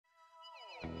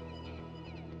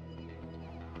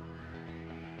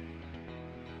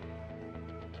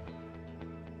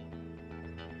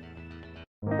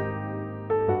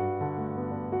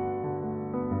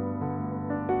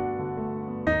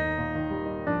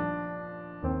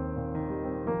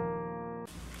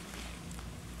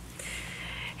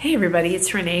Hey everybody,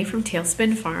 it's Renee from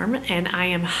Tailspin Farm, and I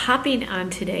am hopping on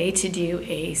today to do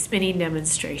a spinning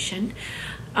demonstration.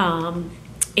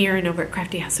 Aaron over at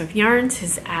Crafty House of Yarns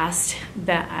has asked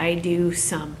that I do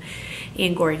some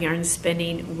Angora yarn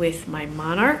spinning with my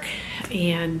Monarch,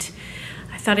 and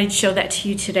I thought I'd show that to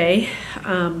you today.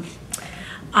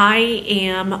 I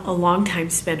am a long-time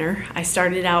spinner. I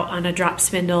started out on a drop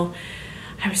spindle.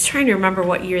 I was trying to remember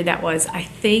what year that was. I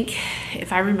think,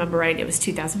 if I remember right, it was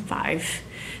 2005.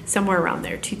 Somewhere around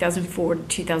there, 2004 to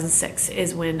 2006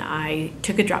 is when I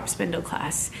took a drop spindle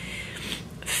class.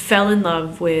 Fell in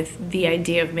love with the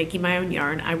idea of making my own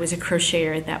yarn. I was a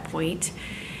crocheter at that point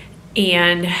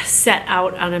and set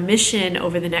out on a mission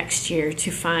over the next year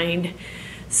to find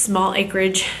small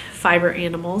acreage fiber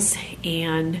animals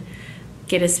and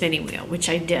get a spinning wheel, which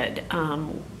I did.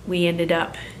 We ended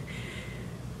up,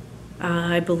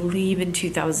 I believe in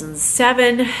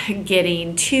 2007,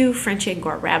 getting 2 French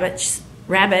Angora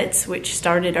rabbits, which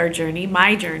started our journey,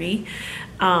 my journey,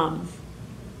 and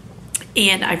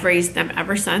I've raised them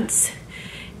ever since.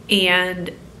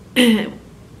 And I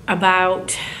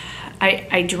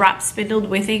drop spindled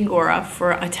with Angora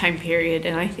for a time period,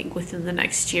 and I think within the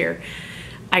next year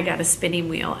I got a spinning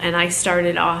wheel. And I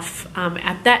started off,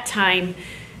 at that time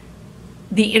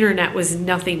the internet was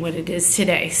nothing what it is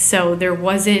today, so there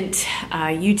wasn't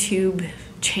YouTube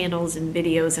channels and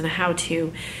videos and a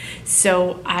how-to.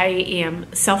 So I am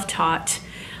self-taught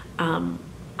on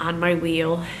my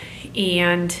wheel,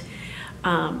 and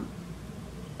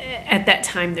at that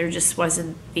time there just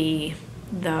wasn't the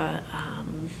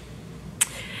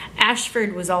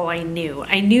Ashford was all I knew.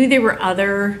 I knew there were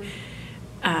other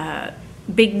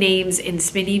big names in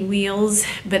spinning wheels,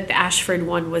 but the Ashford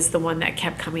one was the one that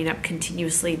kept coming up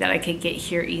continuously that I could get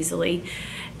here easily.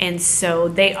 And so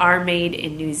they are made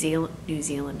in New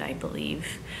Zealand, I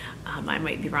believe. I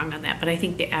might be wrong on that, but I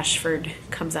think the Ashford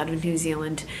comes out of New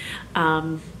Zealand.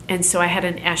 And so I had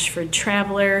an Ashford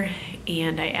Traveler,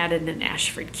 and I added an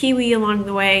Ashford Kiwi along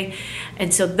the way.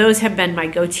 And so those have been my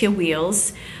go-to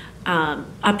wheels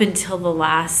up until the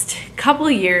last couple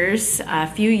of years, a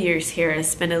few years here,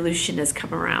 as SpinOluiton has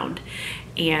come around.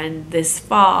 And this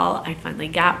fall, I finally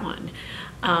got one.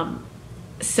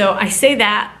 So I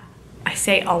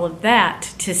say all of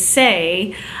that to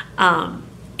say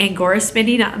Angora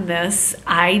spinning on this.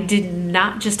 I did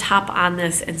not just hop on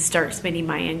this and start spinning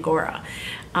my Angora.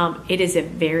 It is a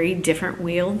very different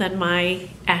wheel than my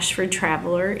Ashford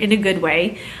Traveler in a good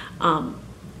way.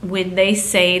 When they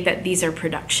say that these are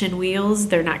production wheels,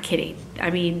 they're not kidding. I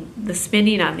mean, the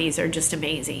spinning on these are just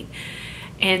amazing.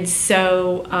 And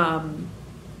so I'm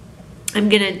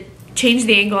gonna change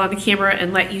the angle on the camera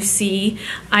and let you see.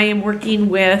 I am working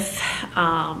with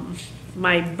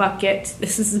my bucket.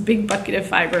 This is a big bucket of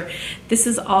fiber. This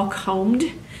is all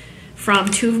combed from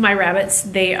 2 of my rabbits.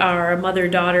 They are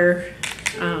mother-daughter,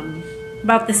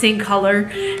 about the same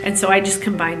color, and so I just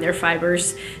combined their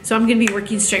fibers. So I'm gonna be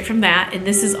working straight from that, and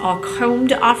this is all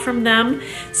combed off from them,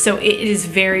 so it is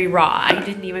very raw. I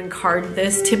didn't even card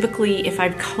this. Typically, if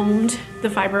I've combed the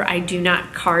fiber, I do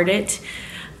not card it.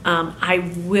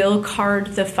 I will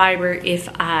card the fiber if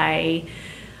I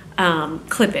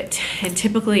clip it, and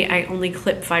typically I only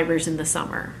clip fibers in the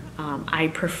summer. I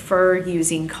prefer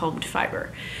using combed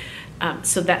fiber.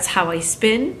 So that's how I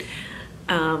spin.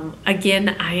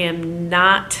 Again, I am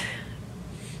not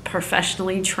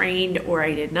professionally trained, or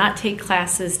I did not take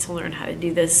classes to learn how to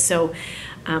do this. So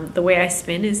the way I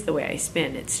spin is the way I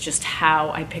spin. It's just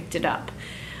how I picked it up.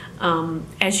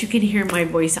 As you can hear in my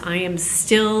voice, I am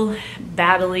still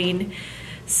battling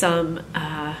some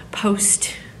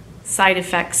post side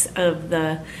effects of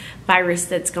the virus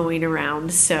that's going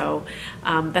around. So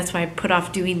that's why I put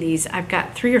off doing these. I've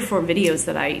got 3 or 4 videos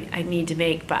that I need to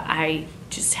make, but I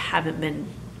just haven't been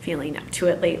feeling up to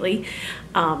it lately.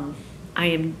 I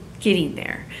am getting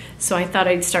there. So I thought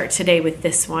I'd start today with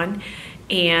this one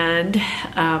and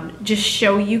just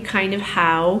show you kind of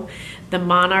how the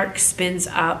Monarch spins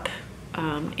up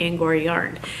Angora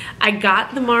yarn. I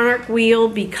got the Monarch wheel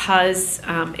because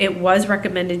it was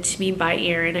recommended to me by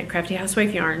Erin at Crafty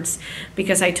Housewife Yarns,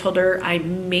 because I told her I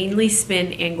mainly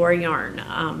spin Angora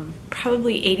yarn.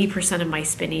 Probably 80% of my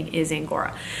spinning is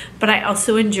Angora, but I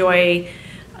also enjoy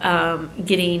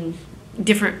getting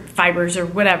different fibers or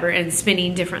whatever and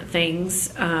spinning different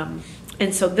things.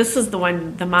 And so this was the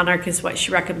one, the Monarch is what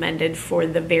she recommended for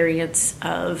the variants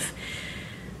of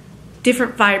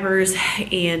different fibers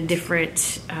and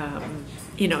different,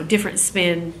 you know, different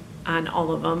spin on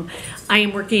all of them. I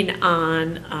am working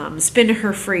on Spin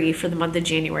Her Free for the month of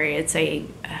January. It's a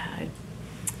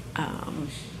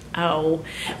oh,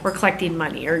 we're collecting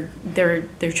money, or they're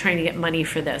trying to get money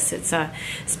for this. It's a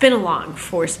spin along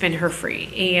for Spin Her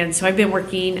Free. And so I've been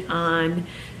working on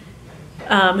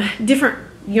different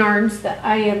yarns that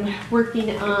I am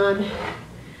working on.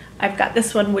 I've got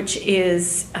this one, which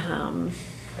is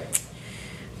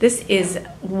this is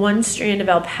one strand of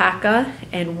alpaca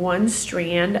and one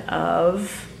strand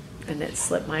of, and it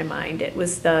slipped my mind, it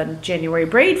was the January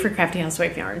braid for Crafty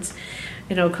Housewife Yarns,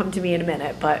 and it'll come to me in a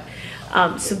minute. But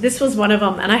so this was one of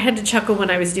them, and I had to chuckle when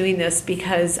I was doing this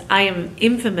because I am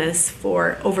infamous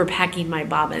for overpacking my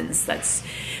bobbins. That's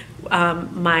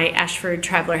my Ashford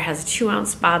Traveler has a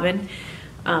 2-ounce bobbin.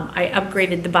 I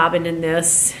upgraded the bobbin in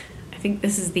this. I think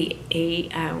this is the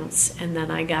 8-ounce, and then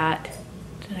I got,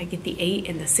 did I get the 8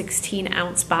 and the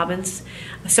 16-ounce bobbins?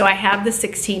 So I have the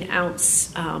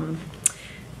 16-ounce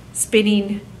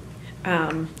spinning.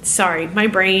 Sorry, my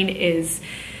brain is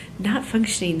not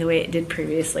functioning the way it did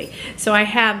previously. So I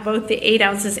have both the 8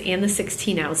 ounces and the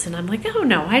 16 ounce, and I'm like, oh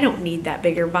no, I don't need that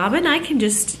bigger bobbin. I can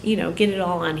just, you know, get it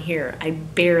all on here.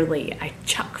 I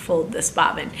chock full this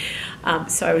bobbin.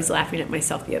 So I was laughing at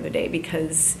myself the other day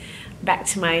because back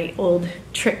to my old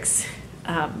tricks.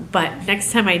 But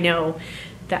next time I know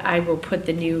that I will put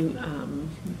the new,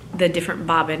 the different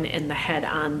bobbin and the head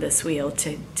on this wheel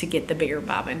to get the bigger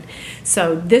bobbin.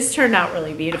 So this turned out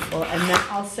really beautiful. And then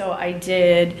also I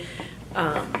did,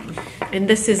 and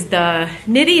this is the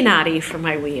Nitty Knotty for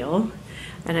my wheel.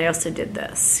 And I also did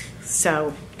this.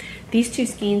 So these two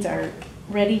skeins are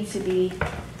ready to be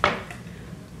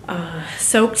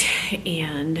soaked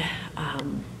and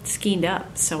skeined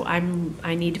up. So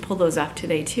I need to pull those off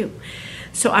today too.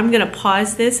 So I'm gonna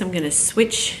pause this, I'm gonna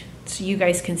switch so you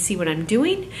guys can see what I'm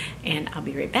doing, and I'll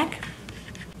be right back.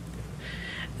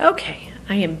 Okay,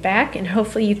 I am back, and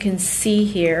hopefully you can see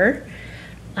here,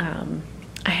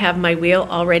 I have my wheel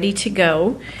all ready to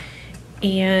go,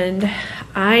 and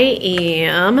I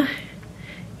am,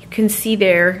 you can see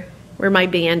there where my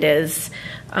band is.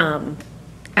 I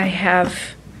have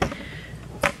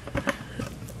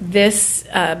this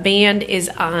band is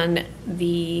on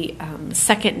the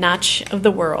second notch of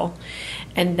the whirl,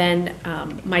 and then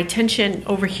my tension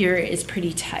over here is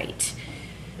pretty tight.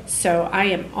 So I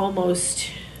am almost,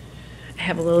 I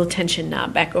have a little tension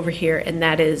knob back over here, and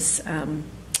that is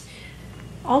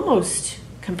almost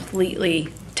completely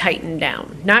tightened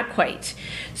down, not quite.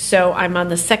 So I'm on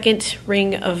the second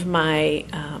ring of my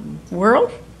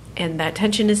whirl, and that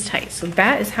tension is tight. So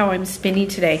that is how I'm spinning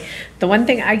today. The one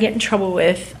thing I get in trouble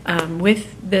with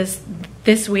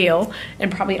this wheel,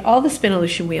 and probably all the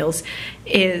SpinOluiton wheels,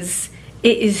 is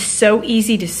it is so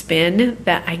easy to spin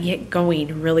that I get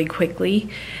going really quickly,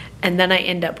 and then I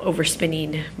end up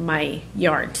overspinning my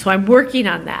yarn. So I'm working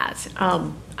on that.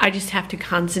 I just have to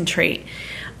concentrate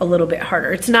a little bit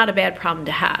harder. It's not a bad problem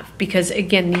to have, because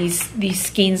again, these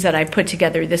skeins that I put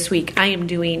together this week, I am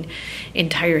doing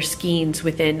entire skeins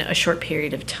within a short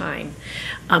period of time.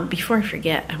 Before I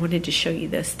forget, I wanted to show you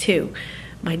this too.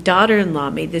 My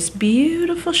daughter-in-law made this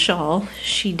beautiful shawl.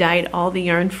 She dyed all the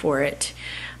yarn for it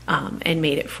and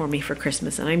made it for me for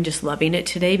Christmas, and I'm just loving it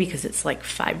today because it's like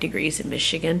 5 degrees in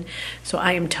Michigan, so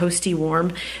I am toasty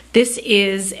warm. This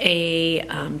is a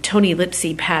Tony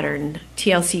Lipsy pattern,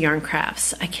 TLC Yarn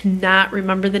Crafts. I cannot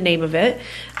remember the name of it,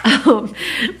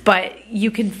 but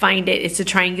you can find it. It's a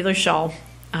triangular shawl,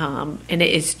 and it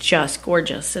is just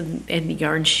gorgeous, and the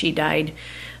yarn she dyed,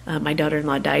 my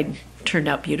daughter-in-law dyed, turned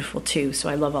out beautiful too, so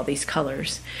I love all these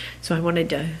colors. So I wanted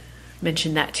to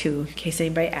mention that too in case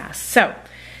anybody asks. So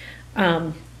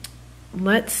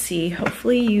let's see,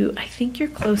 hopefully I think you're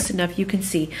close enough you can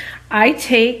see. I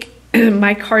take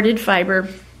my carded fiber,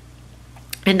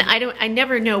 and I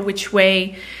never know which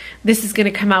way this is going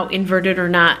to come out, inverted or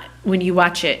not, when you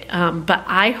watch it, but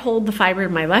I hold the fiber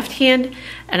in my left hand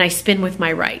and I spin with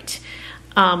my right.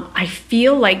 I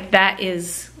feel like that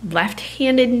is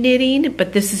left-handed knitting,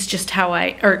 but this is just how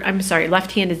I'm sorry,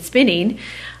 left-handed spinning.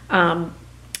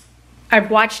 I've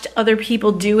watched other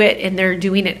people do it and they're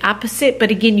doing it opposite,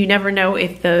 but again, you never know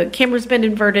if the camera's been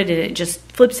inverted and it just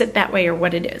flips it that way or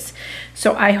what it is.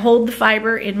 So I hold the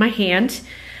fiber in my hand,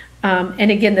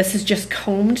 and again, this is just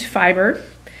combed fiber,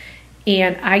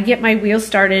 and I get my wheel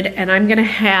started, and I'm gonna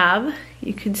have,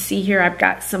 you can see here, I've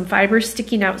got some fiber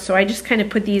sticking out, so I just kind of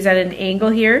put these at an angle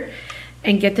here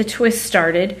and get the twist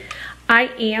started. I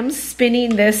am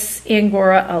spinning this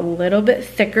Angora a little bit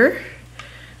thicker,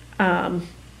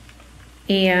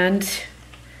 and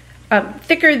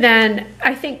thicker than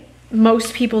I think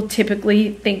most people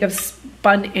typically think of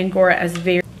spun Angora as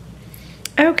very.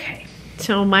 Okay,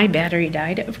 so my battery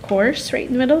died, of course, right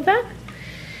in the middle of that.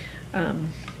 And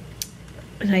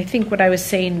I think what I was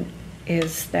saying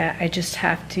is that I just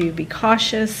have to be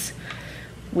cautious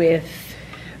with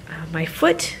my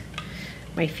feet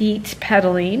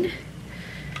pedaling,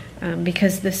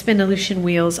 because the SpinOluiton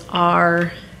wheels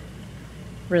are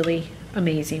really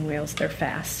amazing wheels. They're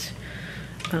fast.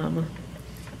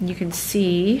 You can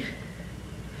see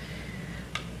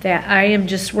that I am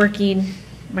just working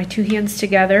my two hands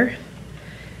together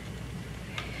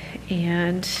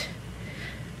and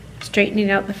straightening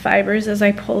out the fibers as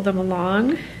I pull them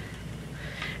along.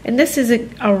 And this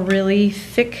isn't a really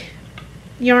thick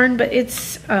yarn, but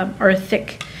it's, or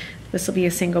thick, this will be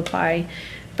a single ply,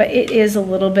 but it is a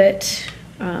little bit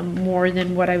more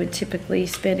than what I would typically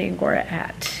spin Angora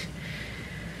at.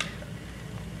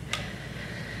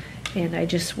 And I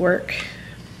just work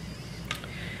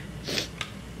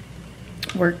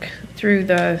through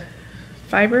the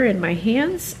fiber in my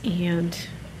hands, and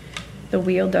the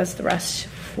wheel does the rest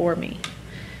for me.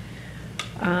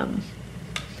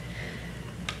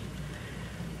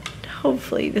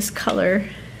 Hopefully this color,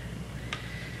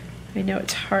 I know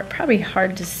it's probably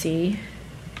hard to see.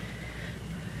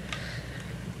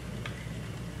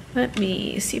 Let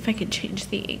me see if I can change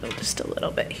the angle just a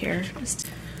little bit here.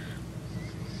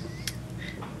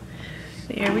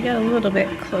 There, we got a little bit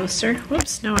closer.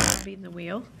 Whoops, now I'm beating the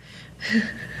wheel.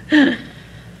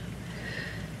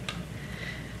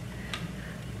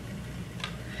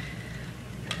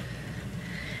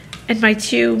 And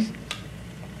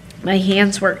my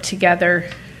hands work together.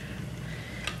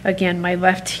 Again, my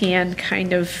left hand I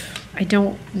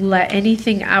don't let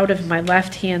anything out of my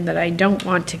left hand that I don't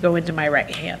want to go into my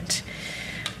right hand.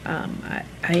 I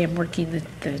am working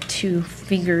the two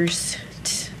fingers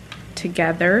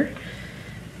together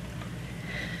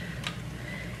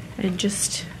and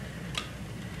just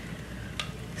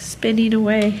spinning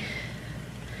away.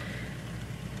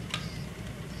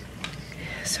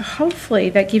 So hopefully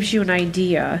that gives you an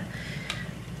idea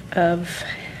of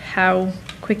how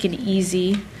quick and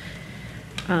easy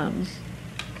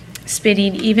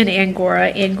spinning even Angora.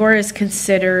 Angora is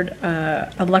considered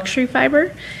a luxury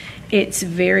fiber. It's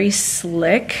very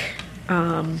slick,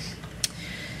 and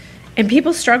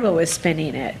people struggle with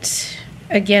spinning it.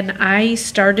 Again, I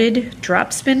started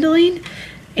drop spindling,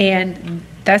 and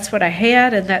that's what I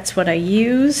had, and that's what I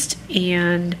used,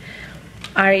 and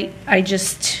I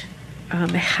just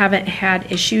haven't had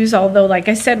issues. Although, like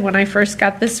I said, when I first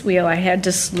got this wheel, I had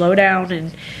to slow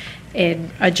down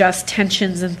and adjust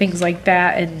tensions and things like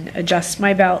that, and adjust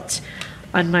my belt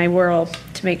on my whirl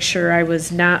to make sure I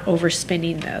was not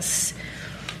overspinning this.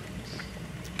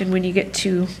 And when you get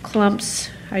to clumps,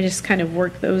 I just kind of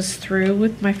work those through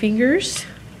with my fingers.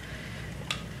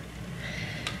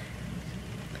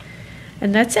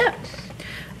 And that's it.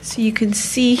 So you can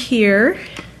see here,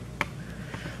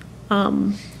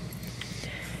 nice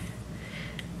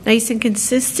and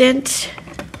consistent.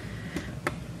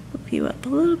 Move you up a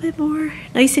little bit more.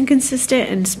 Nice and consistent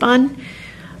and spun.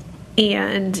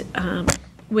 And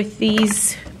with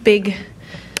these big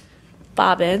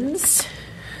bobbins,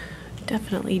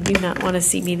 definitely do not want to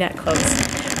see me that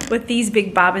close. With these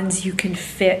big bobbins, you can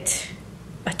fit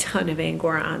a ton of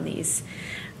Angora on these.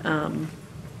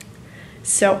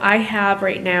 So I have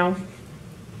right now,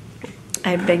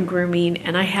 I've been grooming,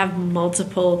 and I have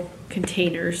multiple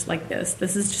containers like this.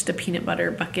 This is just a peanut butter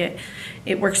bucket.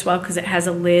 It works well because it has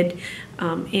a lid.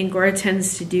 Angora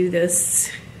tends to do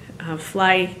this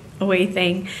fly away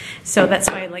thing, so that's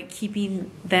why I like keeping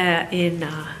that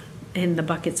in the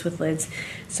buckets with lids.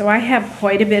 So I have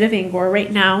quite a bit of Angora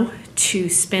right now to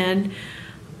spin.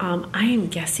 I am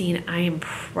guessing I am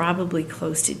probably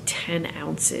close to 10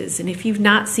 ounces. And if you've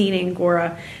not seen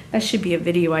Angora, that should be a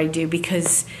video I do,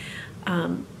 because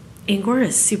Angora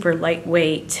is super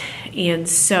lightweight. And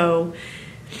so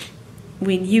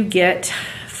when you get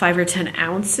 5 or 10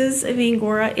 ounces of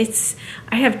Angora,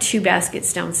 I have 2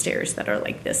 baskets downstairs that are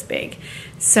like this big.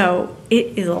 So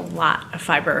it is a lot of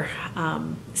fiber.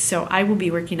 So I will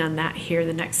be working on that here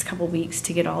the next couple weeks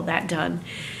to get all that done,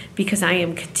 because I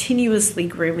am continuously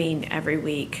grooming every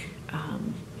week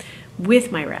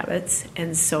with my rabbits,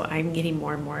 and so I'm getting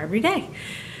more and more every day.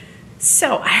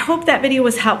 So I hope that video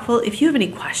was helpful. If you have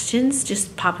any questions,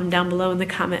 just pop them down below in the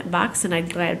comment box, and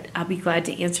I'll be glad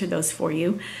to answer those for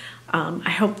you.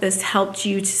 I hope this helped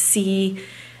you to see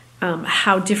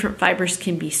how different fibers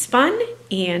can be spun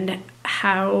and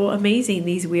how amazing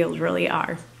these wheels really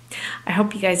are. I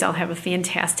hope you guys all have a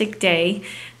fantastic day.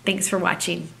 Thanks for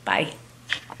watching. Bye.